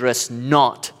dangerous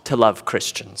not to love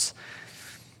Christians.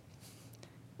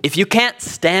 If you can't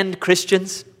stand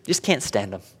Christians, you just can't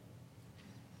stand them.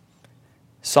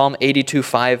 Psalm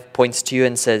 82:5 points to you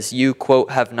and says, you, quote,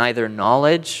 have neither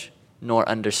knowledge nor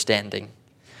understanding.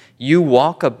 You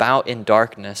walk about in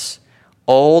darkness.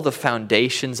 All the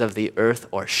foundations of the earth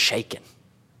are shaken.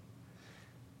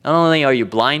 Not only are you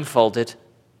blindfolded,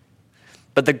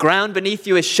 but the ground beneath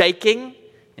you is shaking.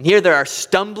 And here there are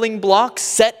stumbling blocks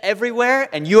set everywhere,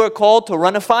 and you are called to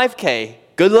run a 5K.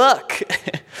 Good luck.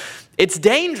 It's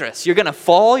dangerous. You're going to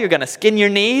fall. You're going to skin your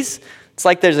knees. It's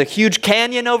like there's a huge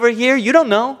canyon over here. You don't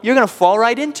know. You're going to fall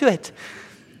right into it.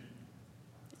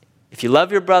 If you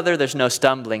love your brother, there's no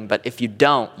stumbling. But if you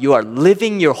don't, you are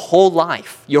living your whole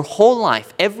life,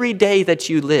 every day that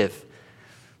you live,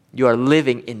 you are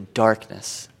living in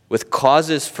darkness with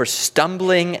causes for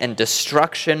stumbling and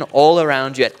destruction all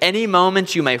around you. At any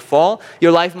moment you may fall.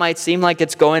 Your life might seem like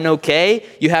it's going okay.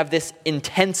 You have this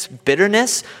intense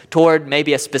bitterness toward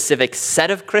maybe a specific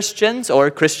set of Christians or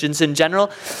Christians in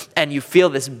general, and you feel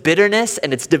this bitterness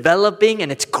and it's developing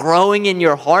and it's growing in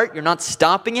your heart. You're not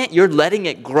stopping it. You're letting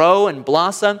it grow and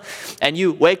blossom, and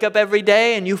you wake up every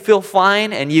day and you feel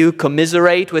fine and you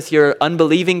commiserate with your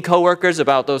unbelieving coworkers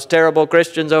about those terrible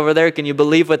Christians over there. Can you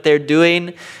believe what they're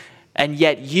doing? And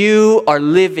yet you are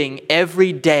living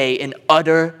every day in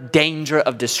utter danger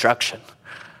of destruction.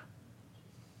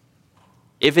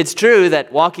 If it's true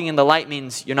that walking in the light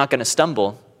means you're not going to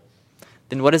stumble,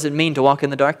 then what does it mean to walk in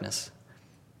the darkness?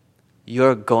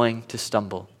 You're going to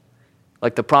stumble.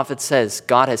 Like the prophet says,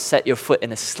 God has set your foot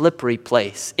in a slippery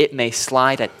place. It may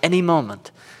slide at any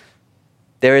moment.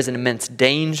 There is an immense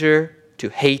danger to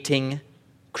hating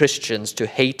Christians, to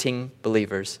hating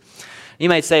believers. You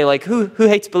might say, like, who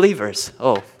hates believers?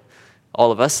 Oh,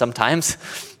 all of us sometimes.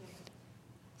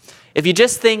 If you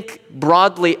just think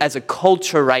broadly as a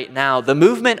culture right now, the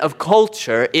movement of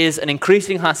culture is an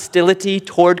increasing hostility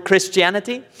toward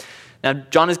Christianity. Now,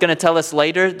 John is going to tell us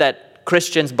later that that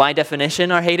Christians by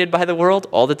definition are hated by the world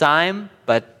all the time,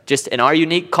 but just in our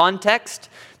unique context,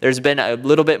 there's been a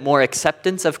little bit more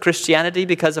acceptance of Christianity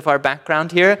because of our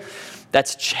background here.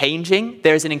 That's changing.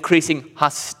 There's an increasing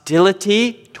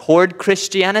hostility toward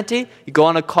Christianity. You go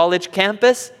on a college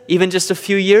campus, even just a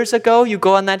few years ago, you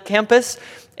go on that campus,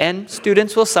 and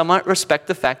students will somewhat respect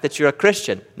the fact that you're a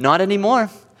Christian. Not anymore.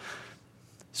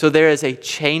 So there is a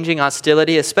changing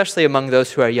hostility, especially among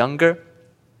those who are younger.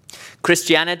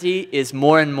 Christianity is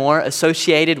more and more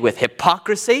associated with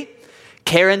hypocrisy,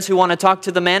 Karens who want to talk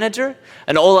to the manager,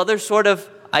 and all other sort of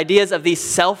ideas of these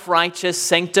self-righteous,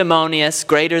 sanctimonious,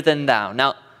 greater than thou.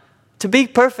 Now, to be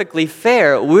perfectly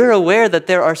fair, we're aware that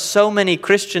there are so many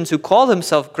Christians who call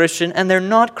themselves Christian and they're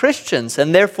not Christians.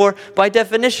 And therefore, by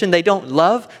definition, they don't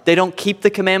love, they don't keep the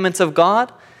commandments of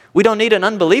God. We don't need an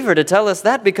unbeliever to tell us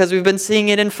that because we've been seeing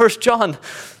it in 1 John.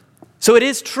 So it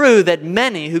is true that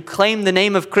many who claim the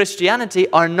name of Christianity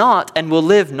are not and will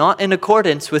live not in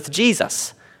accordance with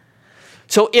Jesus.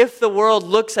 So if the world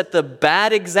looks at the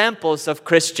bad examples of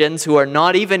Christians who are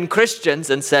not even Christians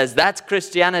and says, that's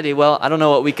Christianity, well, I don't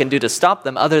know what we can do to stop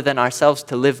them other than ourselves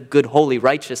to live good, holy,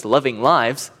 righteous, loving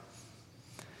lives.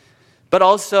 But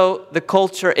also the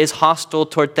culture is hostile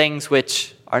toward things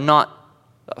which are not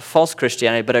false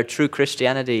Christianity, but are true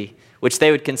Christianity, which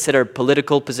they would consider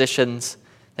political positions,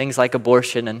 things like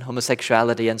abortion and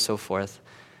homosexuality and so forth.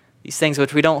 These things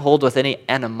which we don't hold with any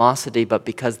animosity, but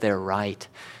because they're right.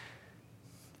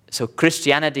 So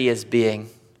Christianity is being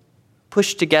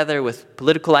pushed together with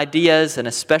political ideas, and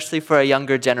especially for a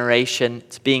younger generation,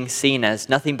 it's being seen as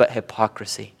nothing but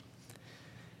hypocrisy.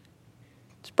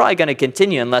 It's probably going to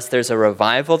continue unless there's a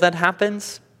revival that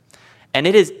happens. And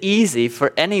it is easy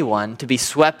for anyone to be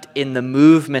swept in the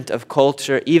movement of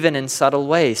culture, even in subtle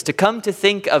ways. To come to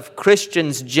think of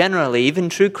Christians generally, even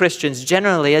true Christians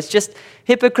generally, as just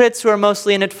hypocrites who are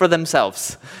mostly in it for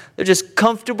themselves. They're just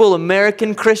comfortable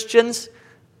American Christians.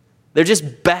 They're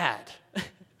just bad.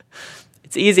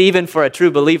 It's easy even for a true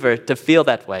believer to feel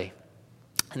that way.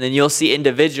 And then you'll see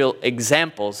individual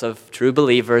examples of true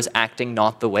believers acting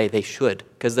not the way they should,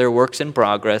 because they're works in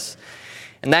progress.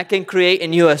 And that can create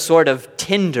in you a sort of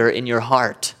tinder in your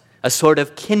heart, a sort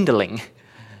of kindling.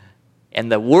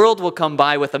 And the world will come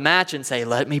by with a match and say,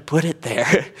 let me put it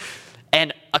there.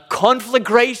 And a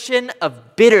conflagration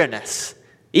of bitterness,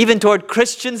 even toward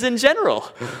Christians in general.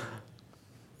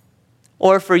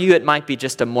 Or for you, it might be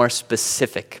just a more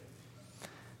specific.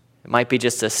 It might be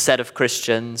just a set of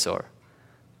Christians or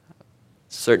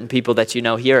certain people that you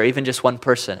know here, or even just one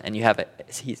person. And you have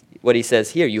what he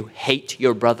says here, you hate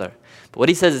your brother. But what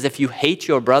he says is if you hate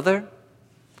your brother, and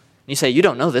you say, you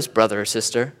don't know this brother or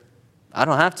sister. I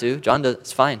don't have to. John does.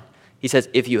 It's fine. He says,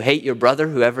 if you hate your brother,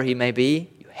 whoever he may be,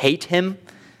 you hate him,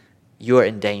 you are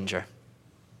in danger.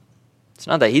 It's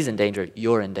not that he's in danger.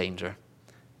 You're in danger.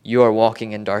 You are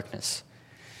walking in darkness.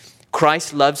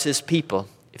 Christ loves his people.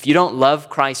 If you don't love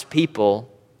Christ's people,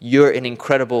 you're in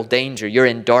incredible danger. You're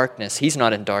in darkness. He's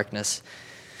not in darkness.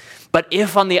 But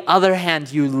if, on the other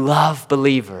hand, you love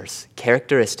believers,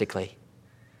 characteristically,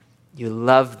 you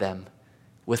love them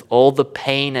with all the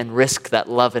pain and risk that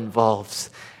love involves,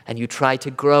 and you try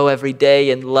to grow every day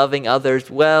in loving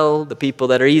others well, the people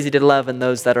that are easy to love and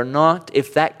those that are not,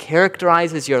 if that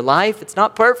characterizes your life, it's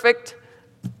not perfect.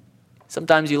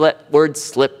 Sometimes you let words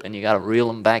slip and you got to reel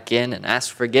them back in and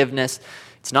ask forgiveness.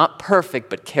 It's not perfect,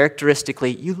 but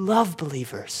characteristically, you love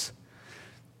believers.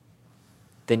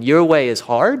 Then your way is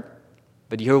hard,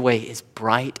 but your way is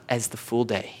bright as the full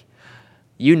day.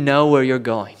 You know where you're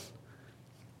going.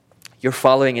 You're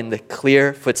following in the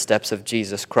clear footsteps of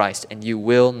Jesus Christ, and you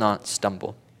will not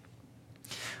stumble.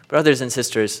 Brothers and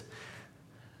sisters,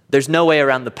 there's no way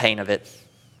around the pain of it.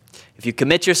 If you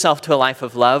commit yourself to a life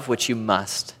of love, which you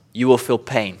must, you will feel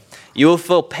pain. You will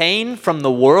feel pain from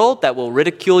the world that will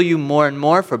ridicule you more and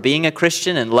more for being a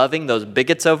Christian and loving those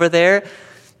bigots over there.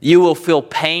 You will feel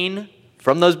pain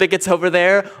from those bigots over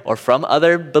there or from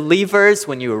other believers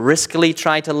when you riskily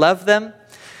try to love them.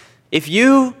 If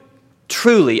you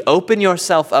truly open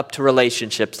yourself up to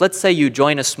relationships, let's say you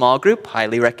join a small group,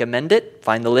 highly recommend it,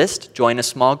 find the list, join a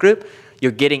small group.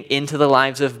 You're getting into the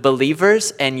lives of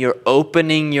believers and you're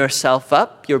opening yourself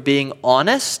up. You're being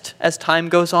honest as time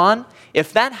goes on.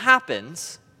 If that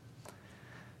happens,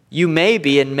 you may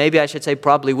be, and maybe I should say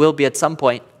probably will be at some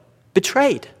point,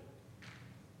 betrayed.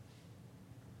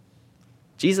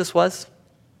 Jesus was.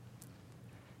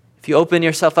 If you open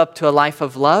yourself up to a life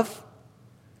of love,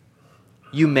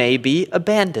 you may be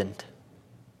abandoned.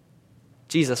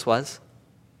 Jesus was.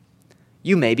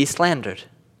 You may be slandered.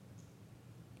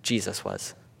 Jesus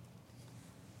was.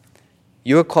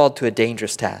 You are called to a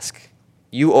dangerous task.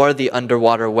 You are the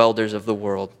underwater welders of the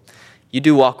world. You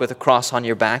do walk with a cross on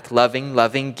your back, loving,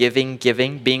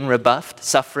 giving, being rebuffed,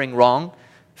 suffering wrong,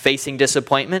 facing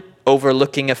disappointment,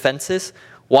 overlooking offenses,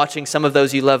 watching some of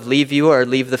those you love leave you or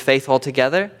leave the faith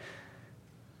altogether.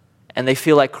 And they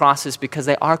feel like crosses because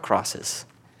they are crosses.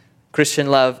 Christian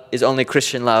love is only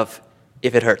Christian love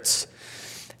if it hurts.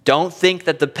 Don't think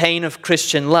that the pain of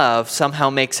Christian love somehow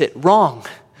makes it wrong.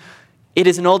 It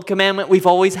is an old commandment we've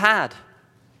always had.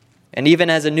 And even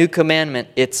as a new commandment,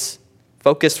 it's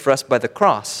focused for us by the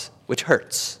cross, which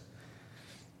hurts.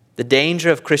 The danger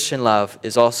of Christian love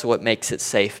is also what makes it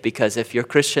safe, because if your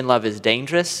Christian love is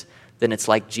dangerous, then it's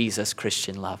like Jesus'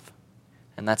 Christian love.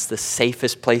 And that's the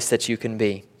safest place that you can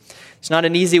be. It's not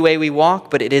an easy way we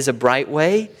walk, but it is a bright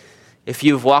way. If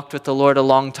you've walked with the Lord a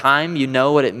long time, you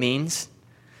know what it means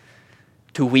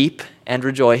to weep and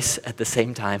rejoice at the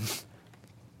same time.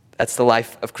 That's the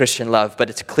life of Christian love, but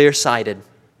it's clear-sighted.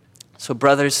 So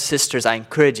brothers, sisters, I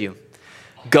encourage you,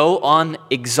 go on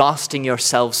exhausting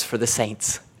yourselves for the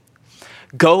saints.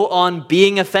 Go on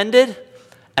being offended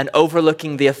and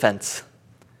overlooking the offense.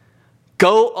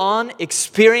 Go on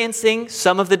experiencing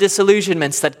some of the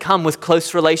disillusionments that come with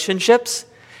close relationships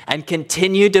and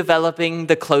continue developing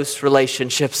the close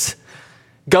relationships.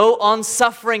 Go on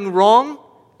suffering wrong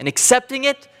and accepting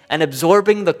it and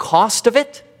absorbing the cost of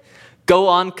it. Go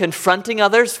on confronting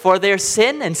others for their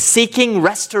sin and seeking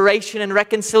restoration and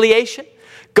reconciliation.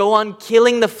 Go on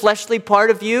killing the fleshly part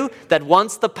of you that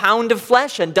wants the pound of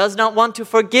flesh and does not want to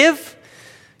forgive.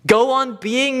 Go on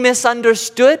being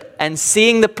misunderstood and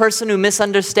seeing the person who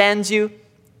misunderstands you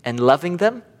and loving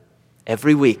them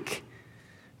every week.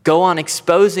 Go on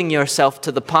exposing yourself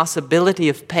to the possibility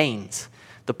of pains,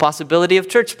 the possibility of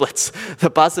church splits, the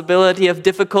possibility of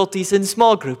difficulties in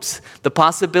small groups, the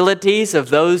possibilities of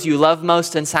those you love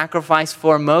most and sacrifice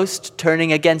for most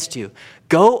turning against you.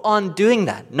 Go on doing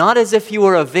that, not as if you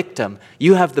were a victim.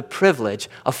 You have the privilege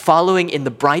of following in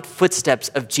the bright footsteps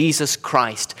of Jesus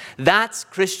Christ. That's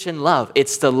Christian love.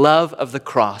 It's the love of the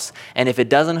cross. And if it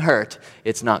doesn't hurt,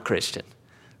 it's not Christian.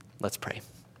 Let's pray.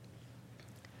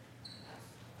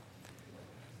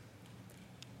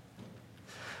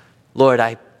 Lord,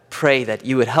 I pray that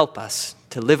you would help us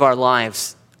to live our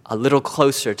lives a little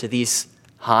closer to these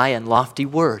high and lofty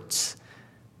words.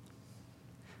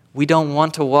 We don't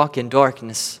want to walk in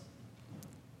darkness,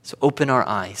 so open our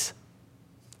eyes.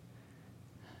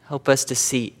 Help us to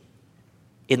see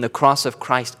in the cross of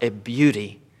Christ a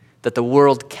beauty that the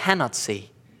world cannot see,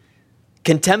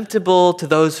 contemptible to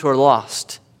those who are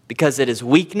lost, because it is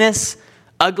weakness,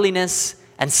 ugliness,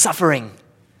 and suffering.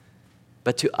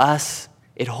 But to us,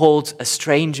 it holds a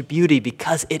strange beauty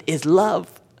because it is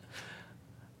love.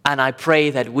 And I pray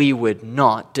that we would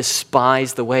not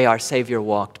despise the way our Savior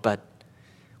walked, but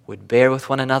would bear with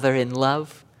one another in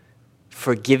love,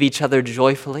 forgive each other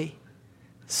joyfully,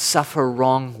 suffer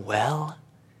wrong well.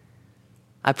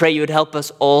 I pray you would help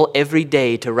us all every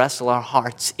day to wrestle our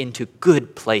hearts into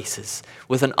good places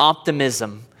with an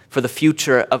optimism for the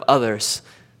future of others,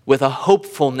 with a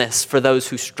hopefulness for those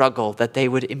who struggle that they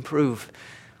would improve,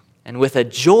 and with a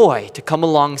joy to come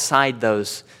alongside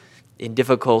those in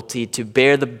difficulty, to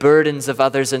bear the burdens of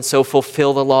others and so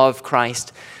fulfill the law of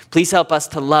Christ. Please help us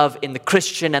to love in the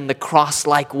Christian and the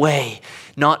cross-like way,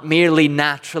 not merely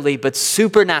naturally, but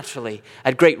supernaturally,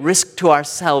 at great risk to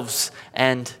ourselves,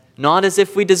 and not as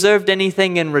if we deserved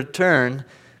anything in return,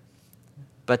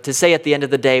 but to say at the end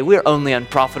of the day, we're only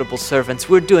unprofitable servants.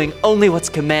 We're doing only what's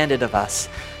commanded of us.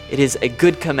 It is a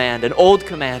good command, an old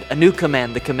command, a new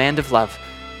command, the command of love.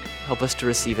 Help us to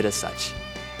receive it as such.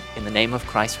 In the name of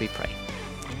Christ we pray.